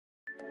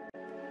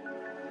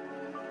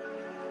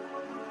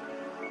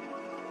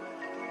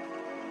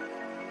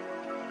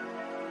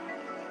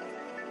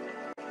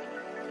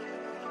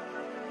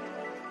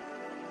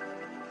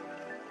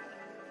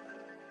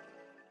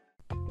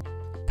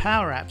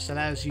PowerApps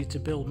allows you to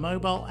build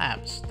mobile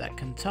apps that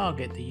can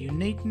target the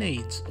unique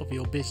needs of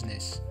your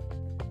business.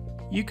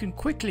 You can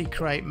quickly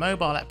create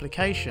mobile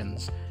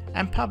applications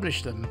and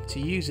publish them to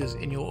users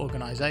in your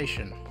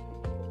organization.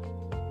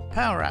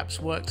 PowerApps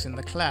works in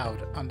the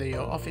cloud under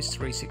your Office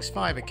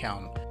 365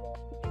 account.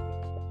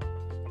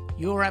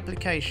 Your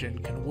application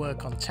can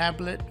work on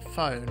tablet,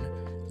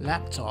 phone,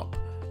 laptop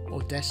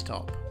or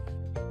desktop.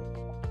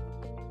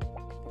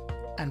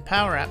 And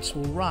PowerApps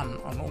will run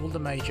on all the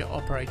major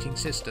operating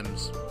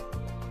systems.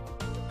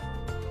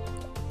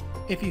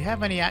 If you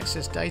have any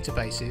Access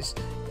databases,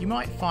 you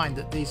might find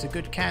that these are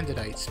good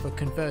candidates for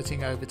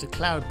converting over to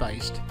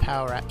cloud-based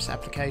PowerApps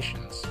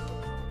applications.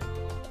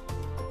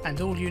 And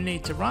all you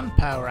need to run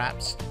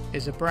PowerApps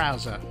is a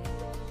browser.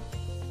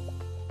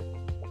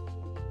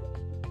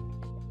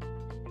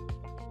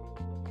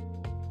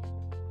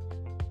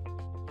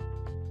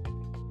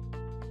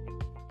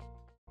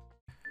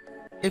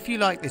 If you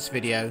like this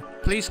video,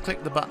 please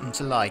click the button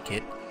to like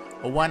it,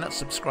 or why not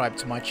subscribe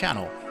to my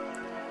channel.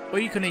 Or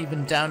you can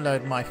even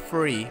download my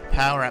free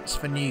PowerApps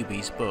for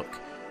Newbies book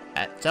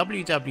at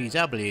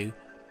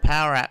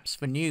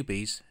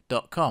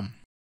www.powerappsfornewbies.com.